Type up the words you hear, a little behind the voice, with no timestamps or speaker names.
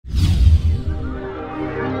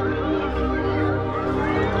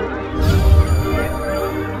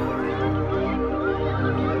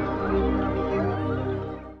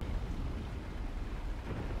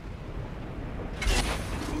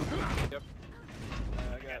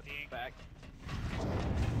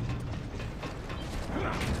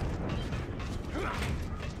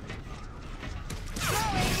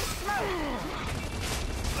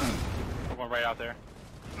out there.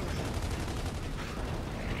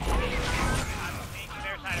 I'm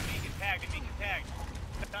being tagged. He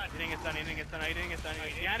didn't get stunned.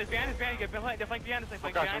 Behind us. Get flank behind us.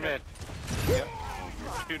 Flank behind us. Yep.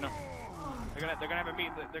 Shooting him. They're gonna have a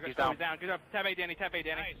meet. He's down. Good job. Tap A, Danny. Nice.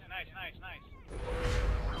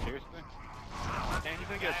 Seriously? And he's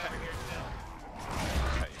gonna get us.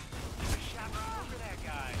 Shot over that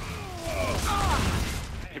guy.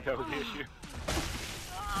 That was the issue.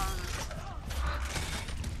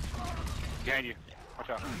 Behind you. Watch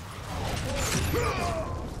out.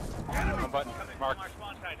 One button. Mark.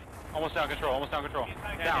 Almost down control.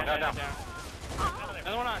 Down.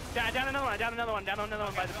 Another one on. Down another one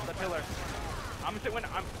by the pillar. I'm sitting win.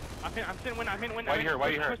 I'm hitting win. Why you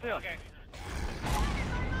here? Okay.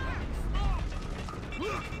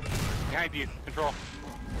 Behind you. Control.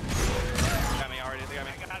 Got me already. They got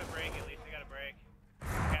me. I got a break. At least I got a break.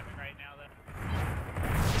 Happening right now then.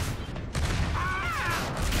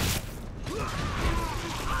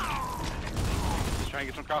 Just trying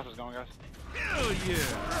to get some crosses going, guys. Hell yeah!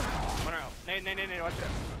 One out. Nate, watch it.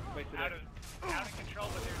 Wait, Out of control,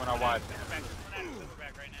 but there's One out wide.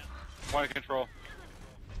 Silverback right now. One in control.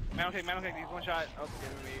 Man, he's one shot. Oh,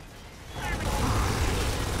 giving me.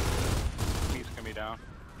 He's gonna be down.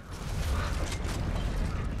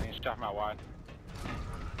 I need to shot him out wide.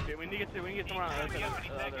 Okay, we need to get someone on the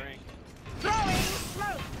other ring. Throwing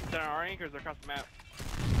smoke. Is that on our ring or is it across the map?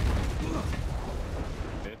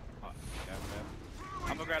 Good.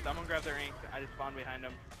 I'm gonna grab their ring. I just spawned behind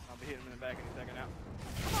them. I'll be hitting them in the back any second now.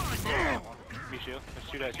 Me shield. Let's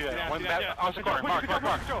shoot that. One back. back. On the corner. Mark.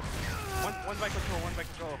 One's by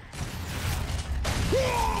control.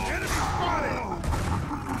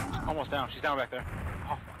 Almost down. She's down back there.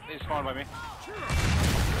 Oh, they just spawned by me.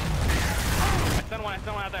 I stun one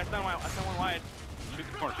out there. I stun one wide. Shoot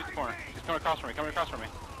the corner. She's coming across from me.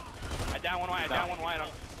 I down one wide.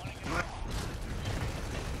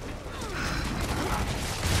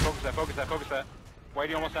 Focus that.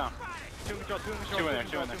 Whitey almost down. Two in control. Two in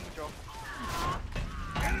there.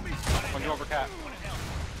 One go over cat.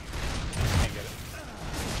 Can't get it.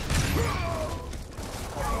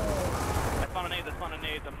 I spawned a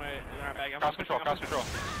nade. I'm in our bag. Cross control.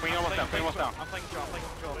 Queen almost down. I'm playing control.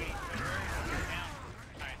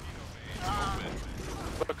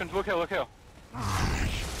 Look hill.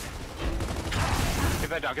 Give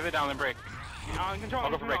that down, then break. I'll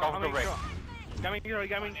go for break. Control. You got me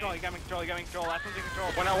in control. Last one's in control.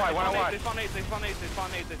 One out wide. They spawn nades.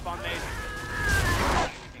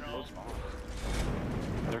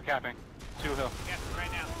 They're capping. 2 hill. Capping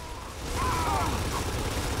right now.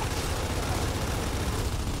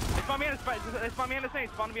 They spawn behind us.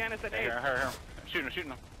 Spawn behind us at 8. Here. Shooting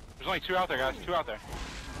them. There's only 2 out there, guys. 2 out there.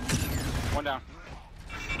 One down.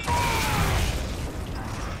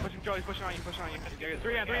 Push him, Joe. He's pushing on you.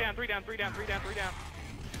 3 down.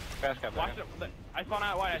 Fast cap. Watch it. I spawned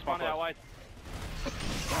out wide.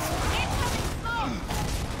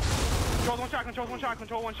 Control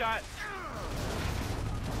one shot.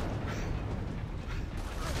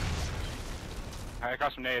 Alright,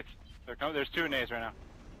 across from nades. There's 2 nades right now.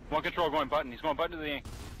 One control going button. He's going button to the ink.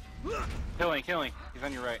 Killing. He's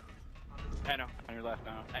on your right. I know. On your left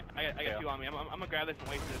now. I got 2 on me. I'm gonna grab this and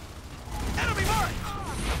waste this. Enemy mark.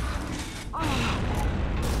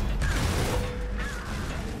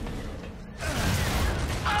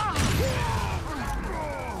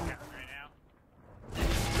 Right now.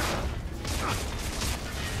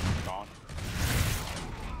 Gone.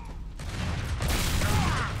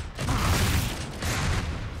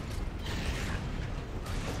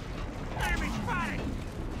 Enemy spotted.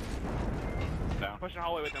 Down. Pushing the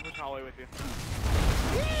hallway with you.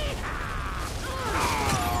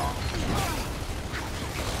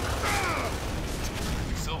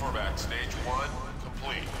 Silverback stage 1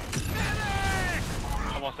 complete.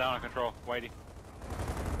 Almost down on control. Whitey.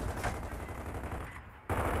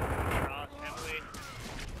 Cross heavily.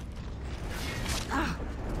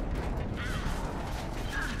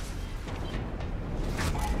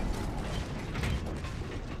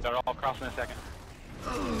 They're all crossing in a second.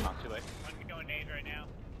 Not too late. One can go in nade right now.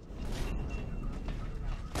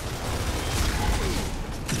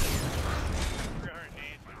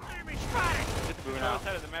 Enemy spotted. Moving Control out. the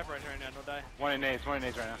side of the map right now. Don't die. One in nades right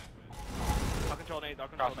now. I'll control nades.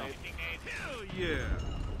 Cross them. Hell yeah!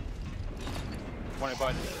 One in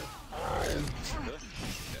button.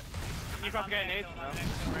 Can you cross the guy at nades? No.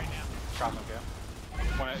 Right now. Cross them, okay.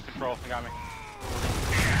 One in control. He got me.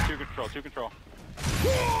 2 control.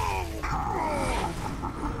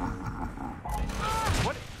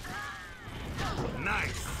 What?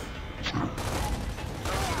 Nice!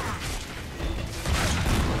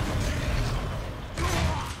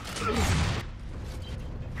 I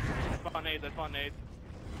spawn nades.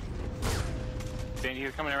 Danny,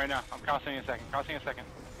 he's coming in right now. I'm crossing in a second. Crossing in a second.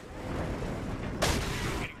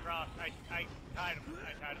 Getting crossed. I tied him.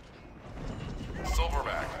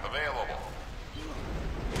 Silverback available.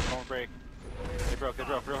 Don't break. They broke.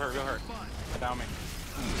 Real hurt. Down me.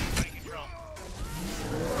 Running control.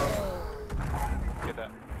 Get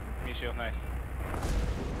that. Me shield, nice.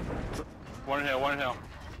 One in hill.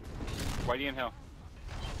 Whitey in hill.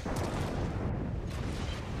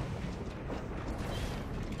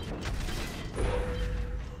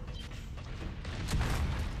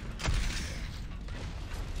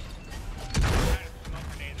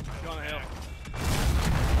 Go on the hill.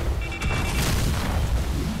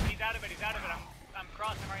 He's out of it. I'm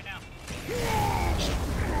crossing right now.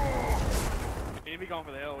 You need to be going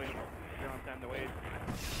for the hill. We don't have time to wait.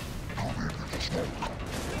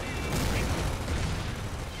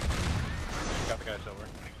 Got the guy silver.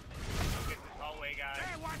 Get this hallway, guys.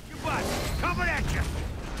 Hey, watch your butt! Coming at you!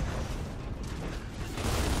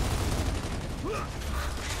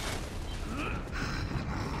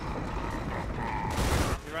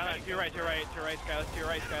 To your right, Skyllus. To your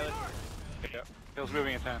right, Skyllus. Yep. Hill's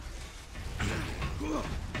moving in 10. I'm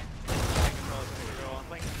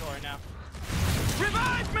playing control right now.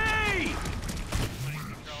 Revive me!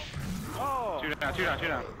 Oh! Two down.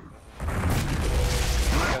 I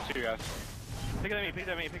got two guys. Pick it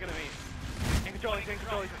at me. In control.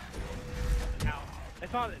 Now.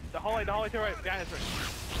 It's on the hallway to the right. Behind us.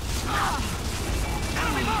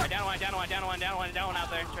 Down one out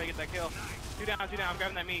there. Try to get that kill. Two down. I'm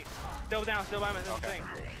grabbing that meat. Still by my thing.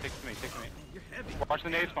 Take to me. Watch the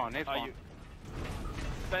nade spawn. They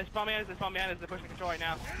spawn behind us. They're pushing control right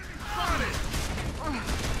now.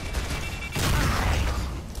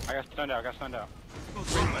 I got stunned out. They're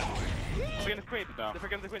picking the queen. No. They're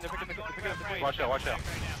picking the queen. Watch out.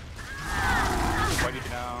 Whitey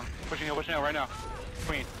down. Pushing hill right now.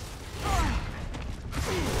 Queen.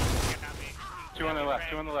 Two on the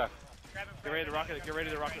left. Get ready to rocket the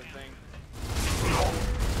thing.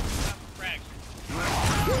 Frag.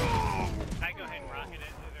 I go ahead and rocket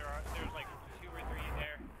it. There's like 2 or 3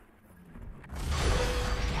 there.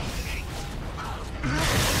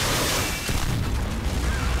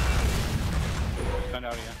 Stunned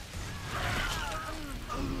out again.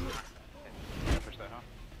 Push that, huh?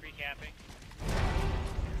 Recapping.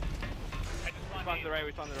 I just We want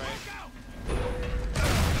spawn to the right.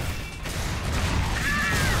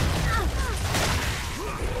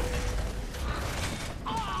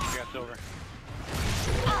 We got silver.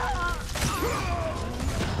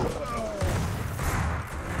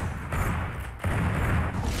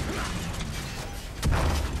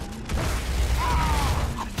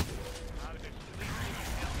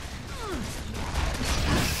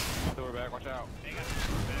 Silver back, watch out. They got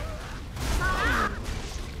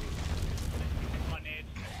one edge.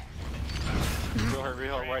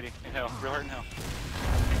 Real hurt, Whitey. In hill. Real hurt in hill.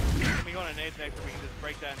 We go on a nade next so we can just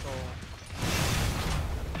break that until...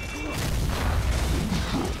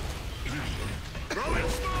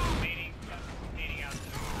 Nading out to the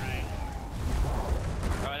right.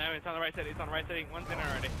 Alright, now it's on the right side. One's in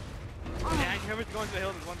already. Behind you, whoever's going to the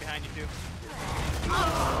hill, there's one behind you too.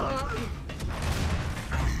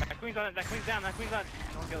 That queen's down. Don't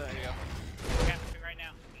kill it. There you go. Capping right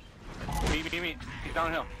now. Meet. He's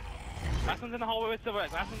down hill. Last one's in the hallway with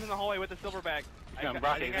silverback. The silverback. He's gonna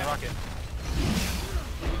rocket.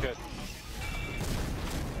 Good.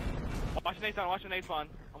 Watch the nade spawn.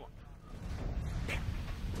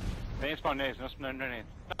 They didn't spawn nades. No nades.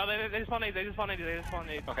 No, they just spawn nades.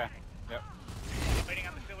 Okay. Yep. Waiting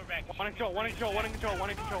on the silverback. One in control.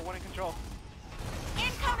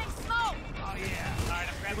 Incoming smoke! Oh yeah. Alright,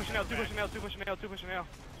 I'm grabbing Two pushing nail.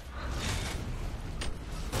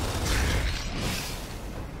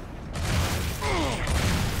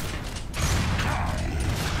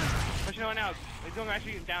 Pushing nail now. He's going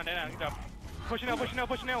actually down. He's up. Pushing nail.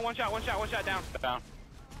 One shot, down. Down.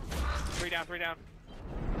 Three down.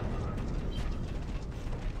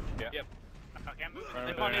 Yeah. Yep. Okay, I'm moving.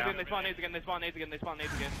 They spawn nades again.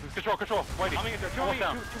 Control. Whitey. Coming in there. Almost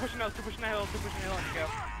down. Two pushing nails, and go.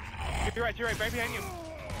 You're right, right behind you.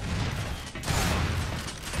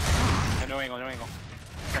 Yeah, no angle.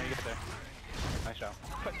 Trying to get there. Nice shot.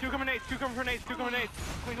 Two coming nades. Queen's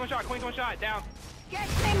one shot, down. Get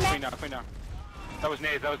him, Queen down. That was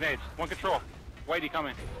nades. One control. Whitey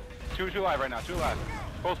coming. Two alive right now.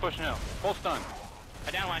 Both pushing hill. Both stunned.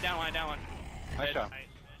 Down one. Nice shot.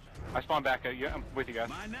 I spawned back. I'm with you guys.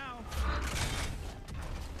 Mine now.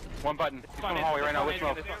 One button. He's going the hallway right now with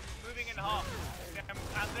smoke. They're moving in the hall.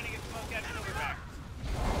 I'm gonna get smoked out silverback.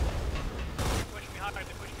 Pushing hard.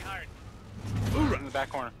 They're pushing me hard. In the back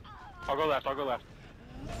corner. I'll go left. I'll go left.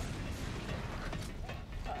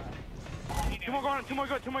 Two more going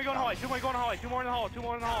hallway. Two more in the hallway. Two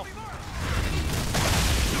more in the hall.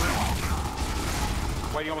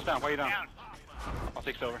 Whitey almost down. Whitey down. Down. I'll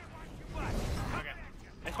take silver. Okay.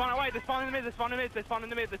 They spawn out white. They spawn in the mid. They spawn in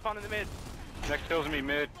the mid. Next kill's gonna be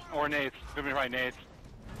mid or nades. Gonna be right nades.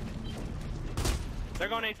 They're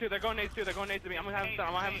going nades too. They're going nades to me. I'm gonna have them set.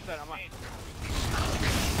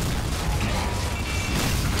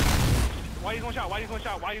 Whitey's one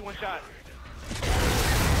shot.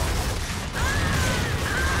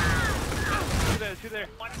 Two there.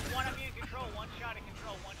 One of you in control. One shot in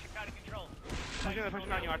control. Pushing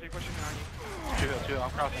on you, Archie. Pushing on you. Two. I'm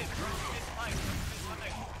crossing. Mid pipe.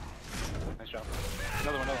 Nice job.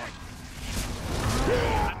 Another one.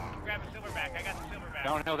 I'm grabbing silverback. I got the silverback.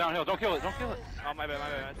 Downhill. Don't kill it. Oh, my bad.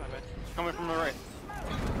 That's my bad. Coming from the right.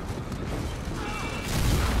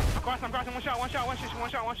 I'm crossing. One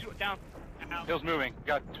shot. Down. Out. Hill's moving.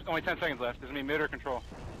 Got only 10 seconds left. This is gonna be mid or control.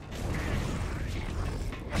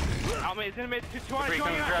 It's in the mid. Two on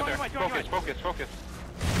Coming out there. Focus.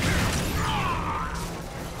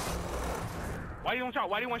 Whitey one shot.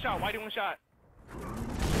 I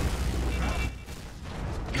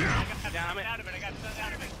got out of it.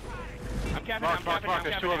 I'm capping. Mark.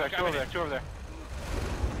 There's two over there.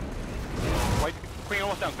 White. Queen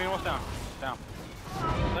almost down. Down.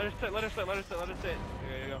 Let her sit.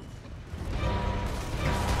 There you go.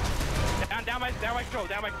 Down by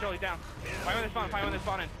control. He's down. Fight when they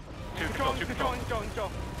spawn in. Control.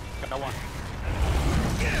 Got one.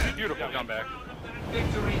 Beautiful comeback.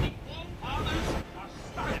 Victory